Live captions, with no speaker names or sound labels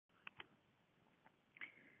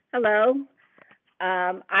Hello.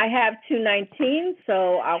 I have 219,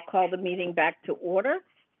 so I'll call the meeting back to order.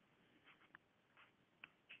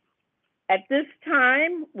 At this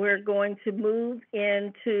time, we're going to move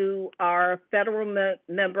into our federal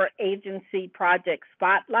member agency project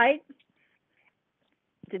spotlight.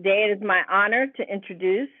 Today it is my honor to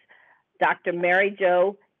introduce Dr. Mary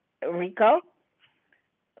Jo Errico,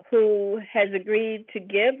 who has agreed to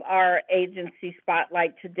give our agency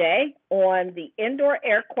spotlight today on the Indoor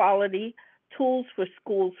Air Quality Tools for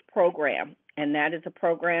Schools program. And that is a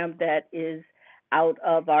program that is out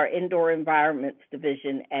of our Indoor Environments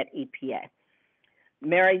Division at EPA.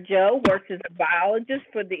 Mary Jo works as a biologist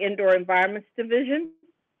for the Indoor Environments Division.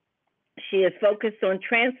 She is focused on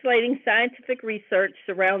translating scientific research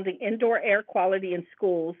surrounding indoor air quality in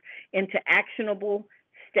schools into actionable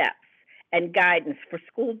steps and guidance for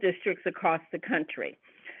school districts across the country.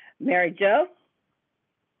 Mary Jo?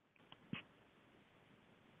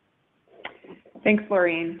 Thanks,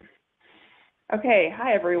 Laureen. Okay,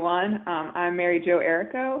 hi everyone. I'm Mary Jo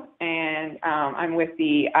Errico, and I'm with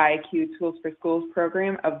the IAQ Tools for Schools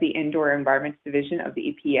program of the Indoor Environments Division of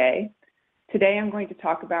the EPA. Today I'm going to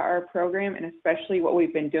talk about our program and especially what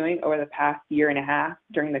we've been doing over the past year and a half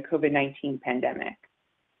during the COVID-19 pandemic.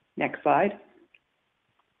 Next slide.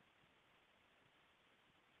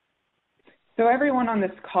 So everyone on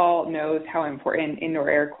this call knows how important indoor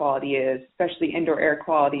air quality is, especially indoor air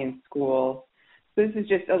quality in schools. So this is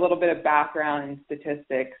just a little bit of background and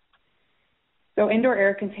statistics. So indoor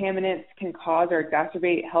air contaminants can cause or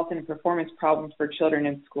exacerbate health and performance problems for children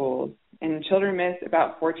in schools. And children miss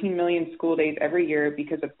about 14 million school days every year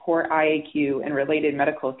because of poor IAQ and related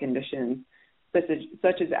medical conditions,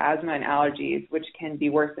 such as asthma and allergies, which can be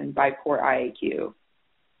worsened by poor IAQ.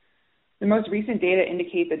 The most recent data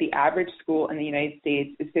indicate that the average school in the United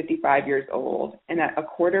States is 55 years old, and that a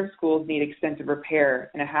quarter of schools need extensive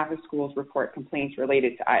repair, and a half of schools report complaints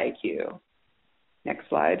related to IAQ. Next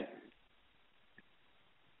slide.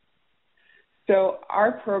 So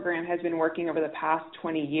our program has been working over the past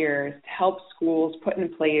 20 years to help schools put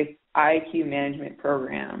in place IAQ management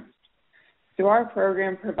programs. So our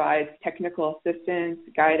program provides technical assistance,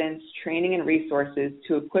 guidance, training, and resources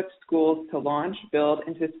to equip schools to launch, build,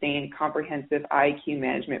 and sustain comprehensive IAQ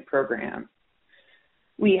management programs.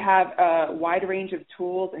 We have a wide range of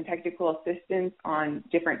tools and technical assistance on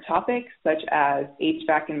different topics such as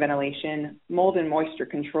HVAC and ventilation, mold and moisture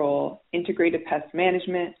control, integrated pest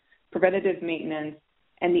management, preventative maintenance,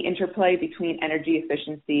 and the interplay between energy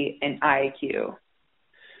efficiency and IAQ.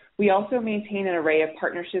 We also maintain an array of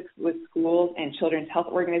partnerships with schools and children's health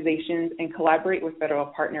organizations and collaborate with federal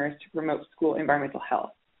partners to promote school environmental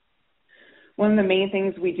health. One of the main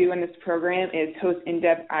things we do in this program is host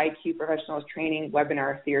in-depth IAQ professionals training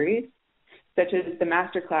webinar series, such as the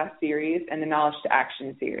Masterclass series and the Knowledge to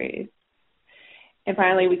Action series. And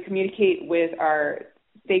finally, we communicate with our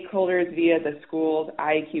stakeholders via the school's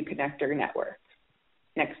IAQ Connector network.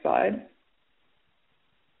 Next slide.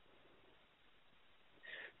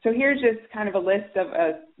 So here's just kind of a list of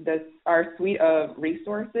our suite of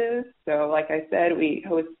resources. So like I said, we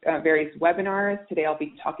host various webinars. Today I'll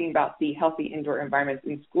be talking about the Healthy Indoor Environments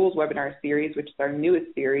in Schools webinar series, which is our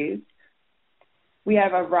newest series. We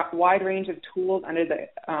have a wide range of tools under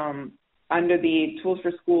the Tools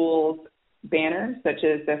for Schools banner, such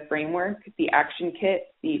as the framework, the action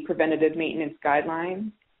kit, the preventative maintenance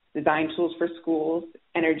guidelines, design tools for schools,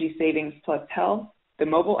 energy savings plus health, the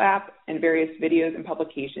mobile app, and various videos and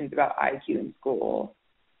publications about IAQ in school.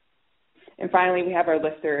 And finally, we have our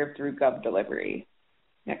listserv through Gov Delivery.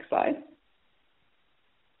 Next slide.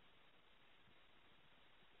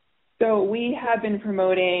 So we have been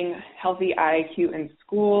promoting healthy IAQ in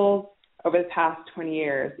schools over the past 20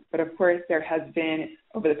 years, but of course there has been,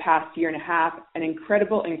 over the past year and a half, an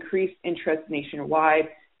incredible increased interest nationwide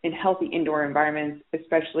in healthy indoor environments,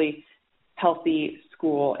 especially healthy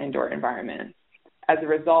school indoor environments, as a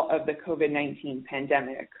result of the COVID-19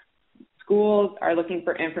 pandemic. Schools are looking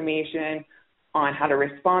for information on how to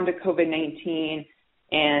respond to COVID-19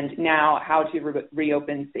 and now how to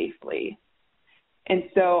reopen safely. And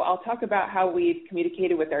so I'll talk about how we've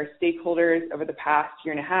communicated with our stakeholders over the past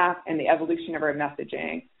year and a half and the evolution of our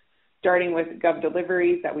messaging, starting with Gov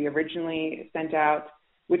Deliveries that we originally sent out,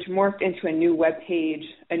 which morphed into a new web page,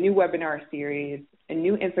 a new webinar series, a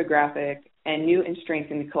new infographic, and new and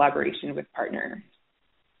strengthened collaboration with partners.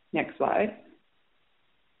 Next slide.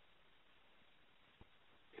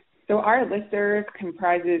 So our listserv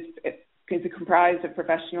is comprised of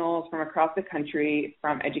professionals from across the country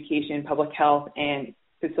from education, public health, and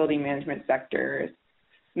facility management sectors.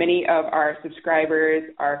 Many of our subscribers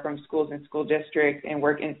are from schools and school districts and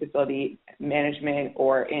work in facility management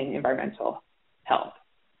or in environmental health.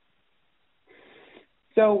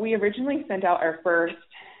 So we originally sent out our first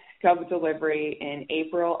Gov delivery in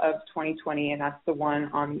April of 2020, and that's the one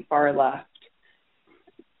on the far left.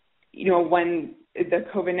 When the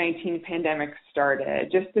COVID-19 pandemic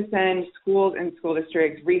started, just to send schools and school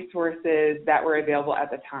districts resources that were available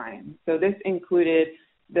at the time. So this included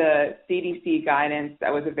the CDC guidance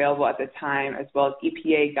that was available at the time, as well as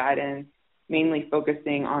EPA guidance, mainly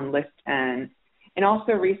focusing on List N, and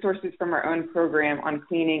also resources from our own program on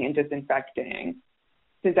cleaning and disinfecting,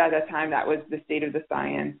 since at that time that was the state of the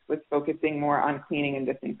science, was focusing more on cleaning and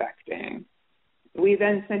disinfecting. We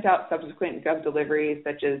then sent out subsequent Gov deliveries,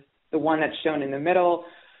 such as the one that's shown in the middle,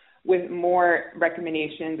 with more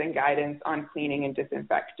recommendations and guidance on cleaning and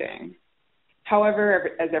disinfecting.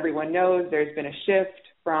 However, as everyone knows, there's been a shift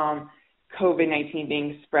from COVID-19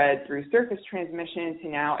 being spread through surface transmission to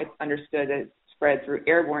now it's understood that it's spread through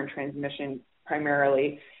airborne transmission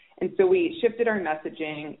primarily. And so we shifted our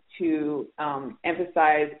messaging to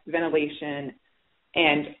emphasize ventilation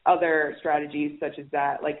and other strategies such as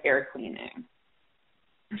that, like air cleaning.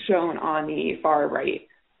 Shown on the far right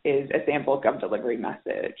is a sample Gov delivery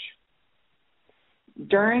message.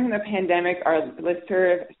 During the pandemic, our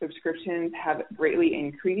listserv subscriptions have greatly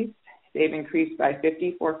increased. They've increased by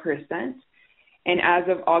 54%. And as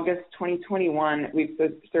of August 2021, we've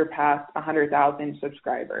surpassed 100,000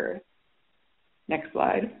 subscribers. Next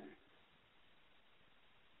slide.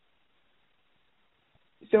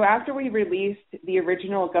 So after we released the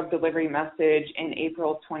original Gov delivery message in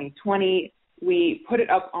April 2020, we put it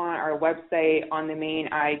up on our website on the main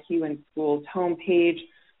IAQ and Schools homepage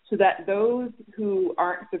so that those who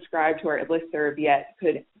aren't subscribed to our listserv yet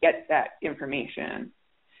could get that information.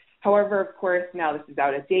 However, of course, now this is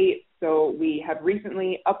out of date, so we have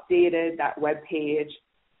recently updated that web page,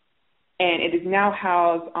 and it is now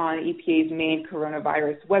housed on EPA's main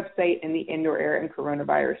coronavirus website in the Indoor Air and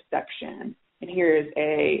Coronavirus section. And here is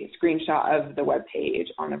a screenshot of the web page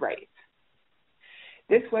on the right.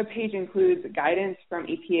 This web page includes guidance from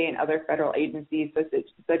EPA and other federal agencies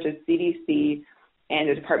such as CDC and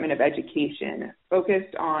the Department of Education,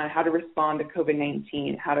 focused on how to respond to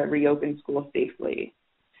COVID-19, how to reopen schools safely.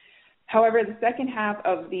 However, the second half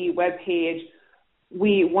of the web page,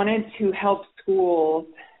 we wanted to help schools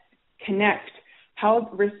connect how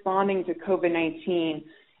responding to COVID-19,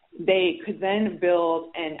 they could then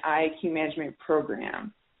build an IAQ management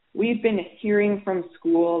program. We've been hearing from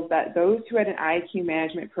schools that those who had an IAQ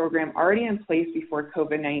management program already in place before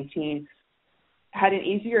COVID-19 had an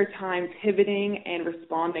easier time pivoting and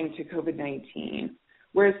responding to COVID-19,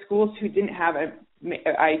 whereas schools who didn't have an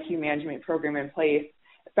IAQ management program in place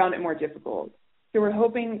found it more difficult. So we're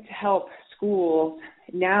hoping to help schools,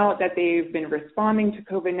 now that they've been responding to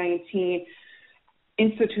COVID-19,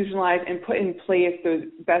 institutionalize and put in place those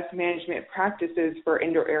best management practices for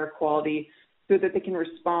indoor air quality so that they can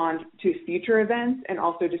respond to future events and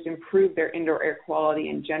also just improve their indoor air quality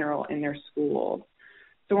in general in their schools.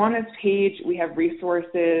 So on this page, we have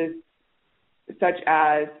resources such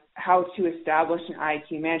as how to establish an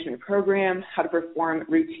IAQ management program, how to perform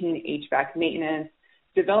routine HVAC maintenance,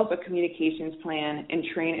 develop a communications plan, and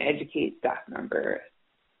train and educate staff members.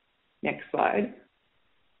 Next slide.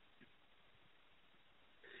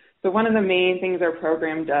 So one of the main things our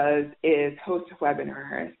program does is host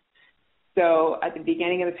webinars. So at the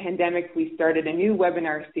beginning of the pandemic, we started a new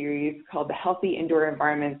webinar series called the Healthy Indoor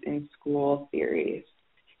Environments in School series.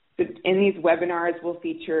 So in these webinars, we'll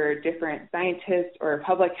feature different scientists or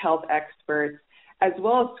public health experts, as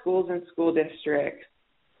well as schools and school districts,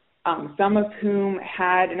 some of whom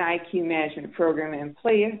had an IAQ management program in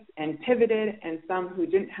place and pivoted, and some who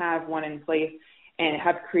didn't have one in place and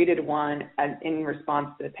have created one in response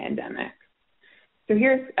to the pandemic. So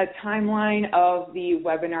here's a timeline of the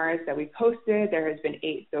webinars that we posted. There has been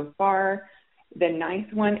 8 so far. The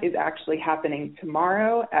 9th one is actually happening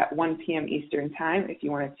tomorrow at 1 p.m. Eastern Time if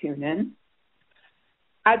you want to tune in.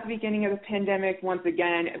 At the beginning of the pandemic, once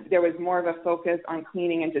again, there was more of a focus on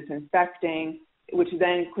cleaning and disinfecting, which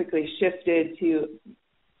then quickly shifted to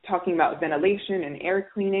talking about ventilation and air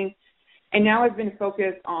cleaning, and now has been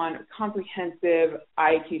focused on comprehensive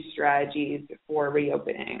IAQ strategies for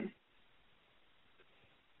reopening.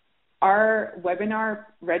 Our webinar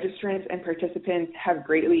registrants and participants have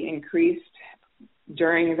greatly increased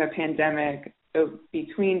during the pandemic. So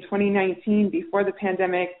between 2019, before the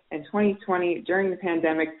pandemic, and 2020, during the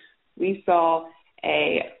pandemic, we saw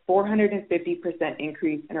a 450%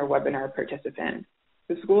 increase in our webinar participants.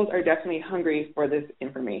 The schools are definitely hungry for this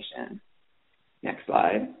information. Next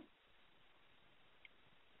slide.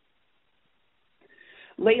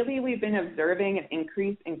 Lately, we've been observing an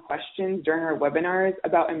increase in questions during our webinars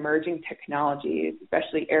about emerging technologies,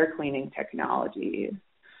 especially air cleaning technologies.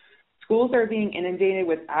 Schools are being inundated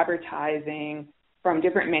with advertising from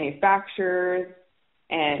different manufacturers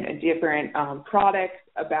and different products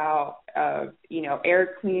about, air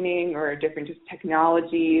cleaning or different just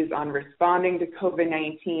technologies on responding to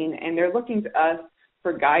COVID-19, and they're looking to us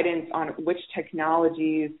for guidance on which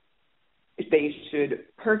technologies they should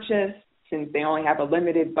purchase since they only have a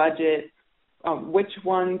limited budget, which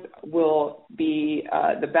ones will be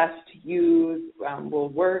the best to use, will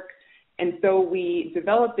work. And so we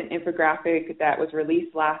developed an infographic that was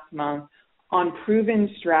released last month on proven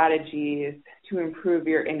strategies to improve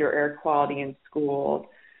your indoor air quality in schools,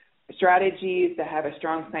 strategies that have a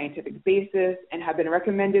strong scientific basis and have been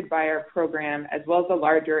recommended by our program as well as the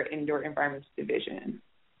larger Indoor Environments Division.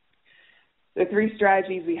 The three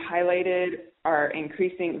strategies we highlighted are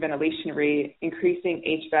increasing ventilation rate, increasing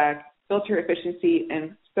HVAC, filter efficiency,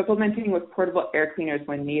 and supplementing with portable air cleaners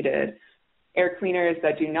when needed. Air cleaners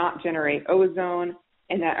that do not generate ozone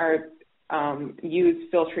and that are use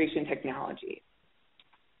filtration technology.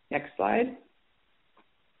 Next slide.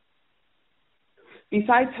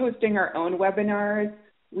 Besides hosting our own webinars,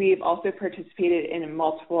 we've also participated in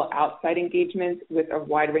multiple outside engagements with a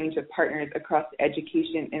wide range of partners across the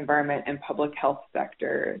education, environment, and public health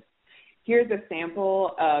sectors. Here's a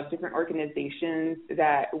sample of different organizations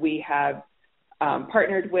that we have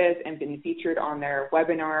partnered with and been featured on their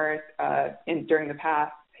webinars during the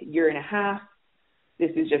past year and a half.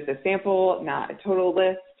 This is just a sample, not a total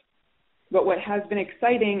list. But what has been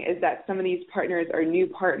exciting is that some of these partners are new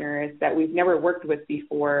partners that we've never worked with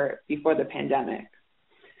before the pandemic.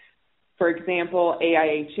 For example,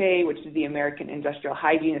 AIHA, which is the American Industrial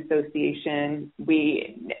Hygiene Association,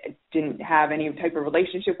 we didn't have any type of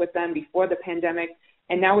relationship with them before the pandemic,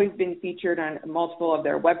 and now we've been featured on multiple of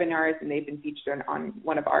their webinars, and they've been featured on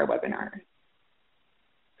one of our webinars.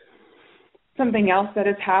 Something else that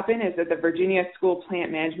has happened is that the Virginia School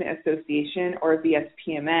Plant Management Association, or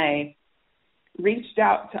VSPMA, reached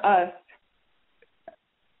out to us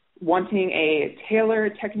wanting a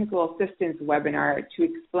tailored technical assistance webinar to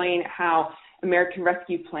explain how American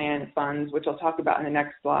Rescue Plan funds, which I'll talk about in the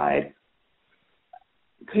next slide,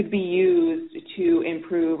 could be used to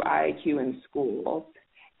improve IAQ in schools.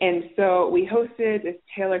 And so we hosted this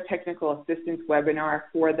tailored technical assistance webinar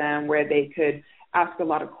for them where they could ask a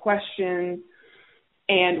lot of questions.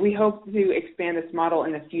 And we hope to expand this model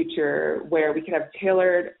in the future where we could have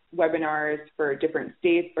tailored webinars for different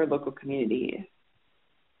states or local communities.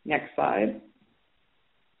 Next slide.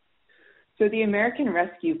 So the American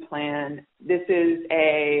Rescue Plan, this is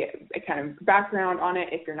a kind of background on it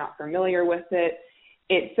if you're not familiar with it.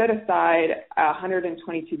 It set aside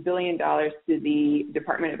 $122 billion to the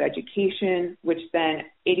Department of Education, which then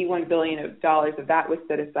 $81 billion of that was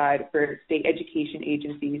set aside for state education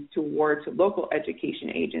agencies to award to local education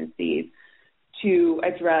agencies to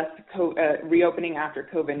address reopening after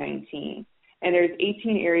COVID-19. And there's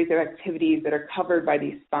 18 areas of activities that are covered by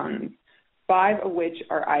these funds, 5 of which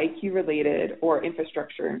are IAQ related or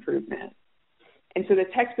infrastructure improvement. And so the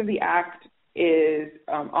text of the act is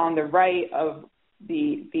on the right of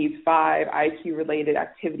these 5 IAQ related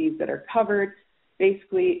activities that are covered.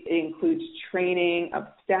 Basically, it includes training of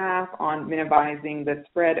staff on minimizing the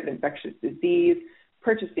spread of infectious disease,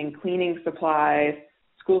 purchasing cleaning supplies,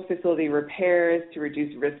 school facility repairs to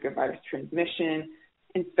reduce risk of virus transmission,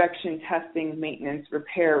 inspection, testing, maintenance,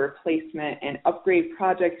 repair, replacement, and upgrade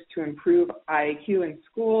projects to improve IAQ in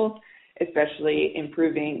schools, especially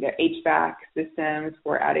improving the HVAC systems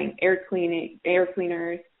or adding air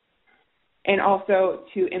cleaners, and also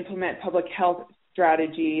to implement public health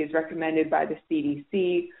strategies recommended by the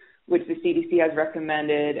CDC, which the CDC has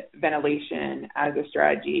recommended ventilation as a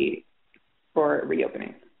strategy for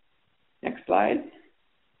reopening. Next slide.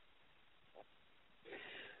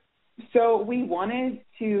 So we wanted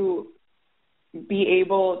to be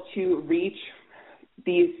able to reach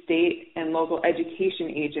these state and local education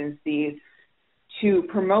agencies to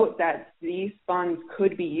promote that these funds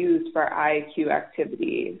could be used for IAQ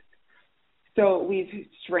activities. So we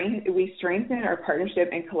strengthened our partnership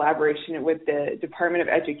and collaboration with the Department of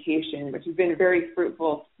Education, which has been very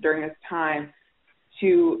fruitful during this time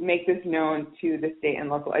to make this known to the state and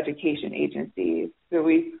local education agencies. So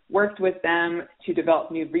we've worked with them to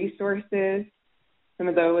develop new resources. Some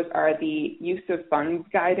of those are the use of funds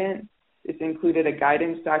guidance. This included a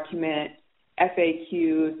guidance document,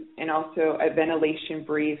 FAQs, and also a ventilation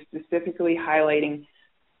brief specifically highlighting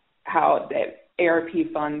how the ARP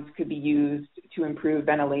funds could be used to improve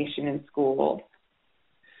ventilation in schools.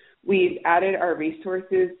 We've added our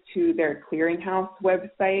resources to their clearinghouse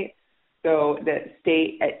website so that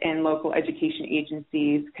state and local education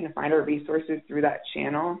agencies can find our resources through that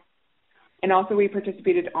channel. And also we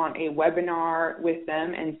participated on a webinar with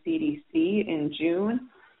them and CDC in June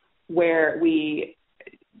where we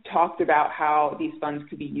talked about how these funds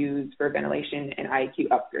could be used for ventilation and IAQ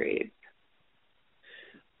upgrades.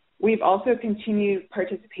 We've also continued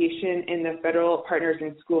participation in the Federal Partners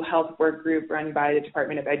in School Health Work Group run by the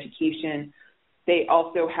Department of Education. They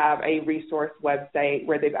also have a resource website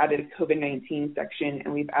where they've added a COVID-19 section,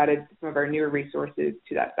 and we've added some of our newer resources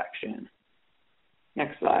to that section.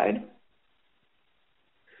 Next slide.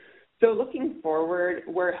 So looking forward,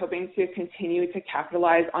 we're hoping to continue to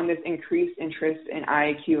capitalize on this increased interest in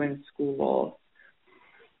IAQ in schools.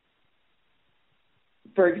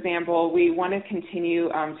 For example, we want to continue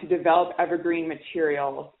to develop evergreen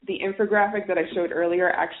materials. The infographic that I showed earlier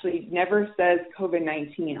actually never says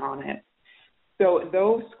COVID-19 on it. So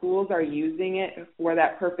though schools are using it for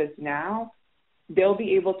that purpose now, they'll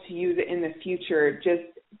be able to use it in the future just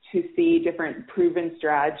to see different proven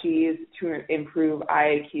strategies to improve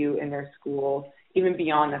IAQ in their schools, even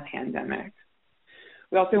beyond the pandemic.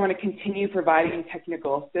 We also want to continue providing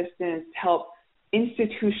technical assistance to help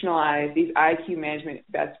institutionalize these IAQ management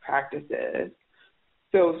best practices.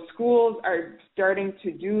 So schools are starting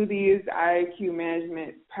to do these IAQ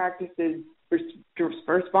management practices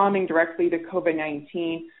responding directly to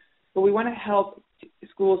COVID-19, but we want to help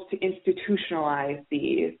schools to institutionalize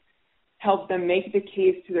these, help them make the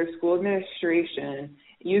case to their school administration,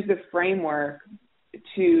 use the framework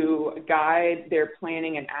to guide their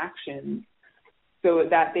planning and actions so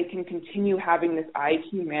that they can continue having this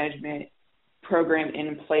IAQ management program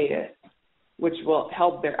in place, which will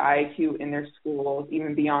help their IAQ in their schools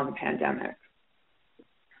even beyond the pandemic.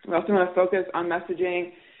 We also want to focus on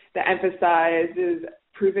messaging that emphasizes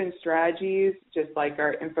proven strategies, just like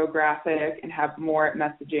our infographic, and have more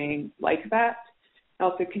messaging like that.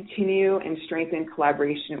 Also continue and strengthen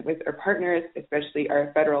collaboration with our partners, especially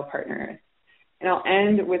our federal partners. And I'll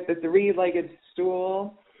end with the three-legged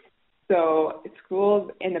stool. So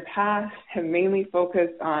schools in the past have mainly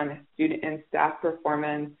focused on student and staff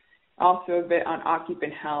performance, also a bit on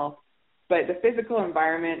occupant health, but the physical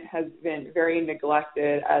environment has been very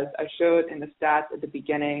neglected, as I showed in the stats at the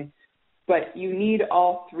beginning. But you need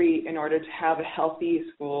all three in order to have a healthy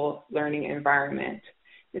school learning environment.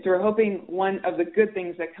 And so we're hoping one of the good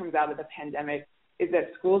things that comes out of the pandemic is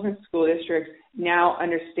that schools and school districts now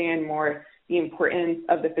understand more the importance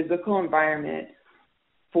of the physical environment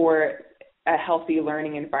for a healthy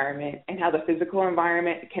learning environment and how the physical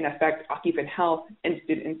environment can affect occupant health and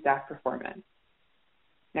student and staff performance.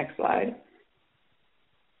 Next slide.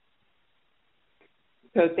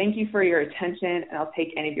 So thank you for your attention, and I'll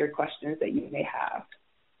take any of your questions that you may have.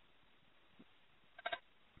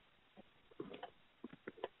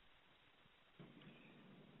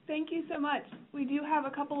 Thank you so much. We do have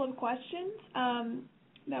a couple of questions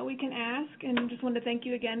that we can ask, and just want to thank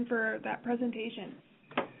you again for that presentation.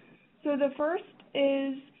 So the first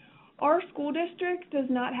is, our school district does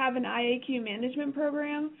not have an IAQ management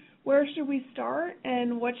program. Where should we start,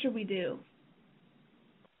 and what should we do?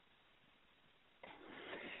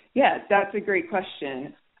 Yes, that's a great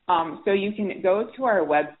question. So you can go to our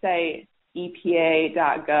website,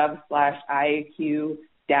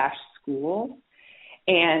 epa.gov/IAQ-school.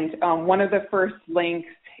 And one of the first links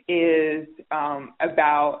is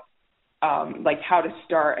about like how to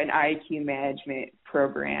start an IAQ management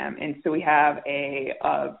program. And so we have a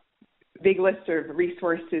big list of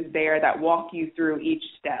resources there that walk you through each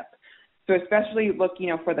step. So especially look,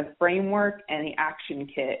 for the framework and the action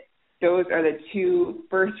kit. Those are the two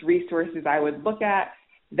first resources I would look at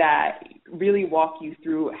that really walk you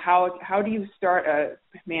through how do you start a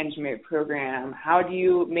management program? How do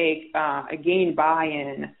you make gain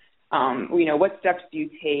buy-in? What steps do you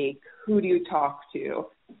take? Who do you talk to?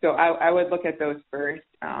 So I would look at those first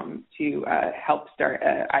to help start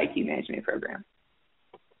an IAQ management program.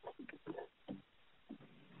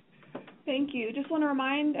 Thank you. Just want to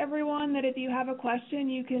remind everyone that if you have a question,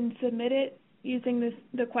 you can submit it using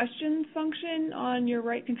the questions function on your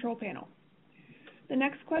right control panel. The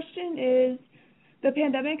next question is, the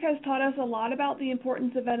pandemic has taught us a lot about the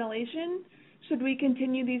importance of ventilation. Should we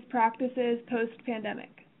continue these practices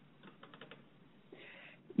post-pandemic?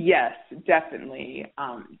 Yes, definitely.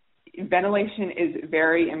 Ventilation is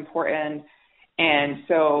very important. And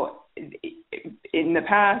so in the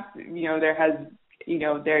past, the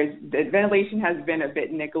ventilation has been a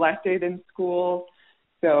bit neglected in schools.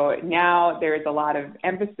 So now there's a lot of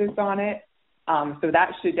emphasis on it. So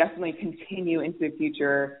that should definitely continue into the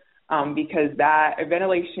future. because that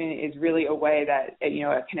ventilation is really a way that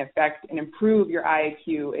it can affect and improve your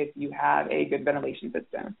IAQ if you have a good ventilation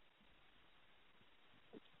system.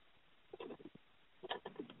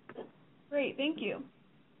 Great, thank you.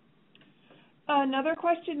 Another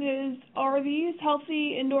question is, are these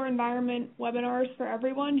healthy indoor environment webinars for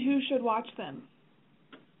everyone? Who should watch them?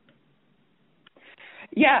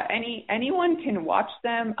 Yeah, anyone can watch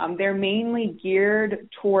them. They're mainly geared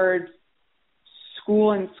towards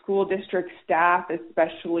school and school district staff,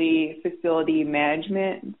 especially facility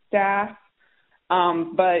management staff.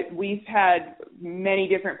 But we've had many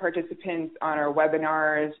different participants on our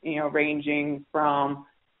webinars, ranging from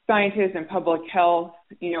scientists and public health,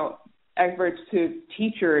 experts to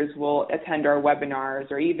teachers will attend our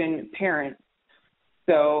webinars, or even parents.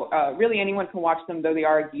 So really anyone can watch them, though they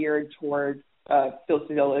are geared towards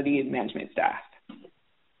facility management staff.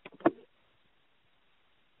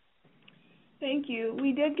 Thank you.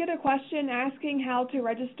 We did get a question asking how to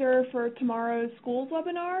register for tomorrow's schools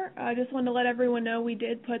webinar. I just wanted to let everyone know we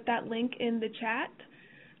did put that link in the chat,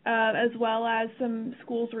 as well as some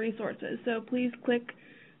schools resources. So please click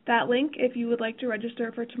that link if you would like to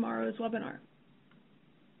register for tomorrow's webinar.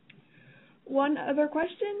 One other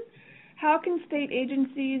question, how can state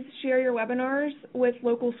agencies share your webinars with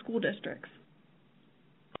local school districts?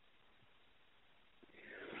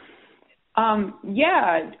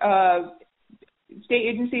 State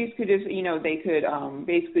agencies could just, they could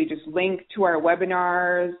basically just link to our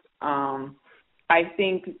webinars. I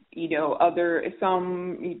think,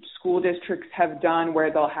 some school districts have done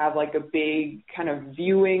where they'll have like a big kind of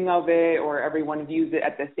viewing of it, or everyone views it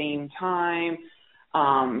at the same time.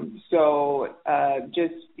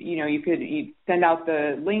 You could send out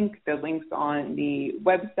the links on the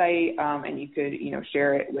website, and you could,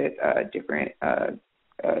 share it with different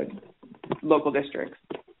local districts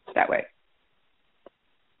that way.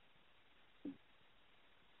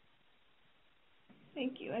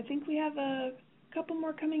 Thank you. I think we have a couple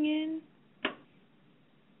more coming in.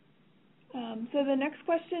 So the next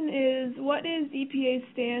question is, what is EPA's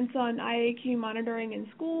stance on IAQ monitoring in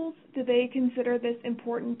schools? Do they consider this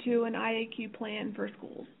important to an IAQ plan for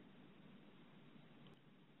schools?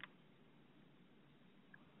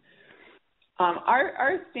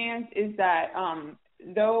 Our stance is that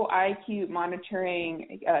though IAQ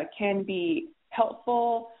monitoring can be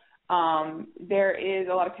helpful, there is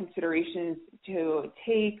a lot of considerations to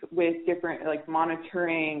take with different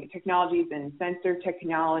monitoring technologies and sensor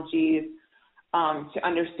technologies to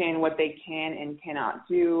understand what they can and cannot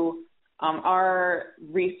do. Our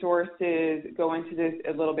resources go into this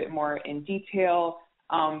a little bit more in detail,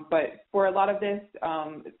 but for a lot of this,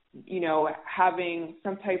 having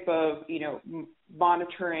some type of,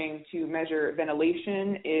 monitoring to measure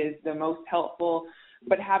ventilation is the most helpful,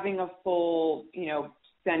 but having a full,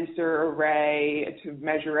 sensor array to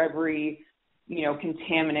measure every,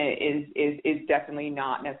 contaminant is definitely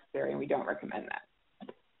not necessary, and we don't recommend that.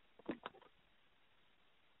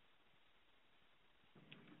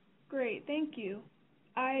 Great, thank you.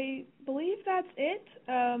 I believe that's it.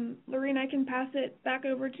 Lorene, I can pass it back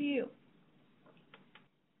over to you.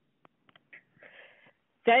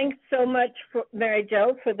 Thanks so much, Mary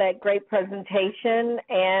Jo, for that great presentation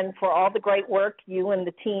and for all the great work you and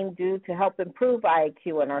the team do to help improve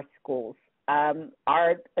IAQ in our schools.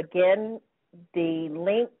 Again, the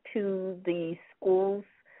link to the school's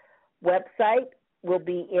website will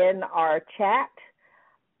be in our chat.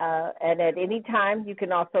 And at any time, you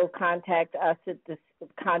can also contact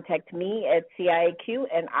me at CIAQ,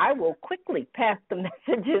 and I will quickly pass the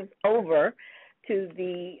messages over to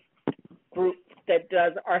the group that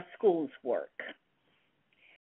does our schools work.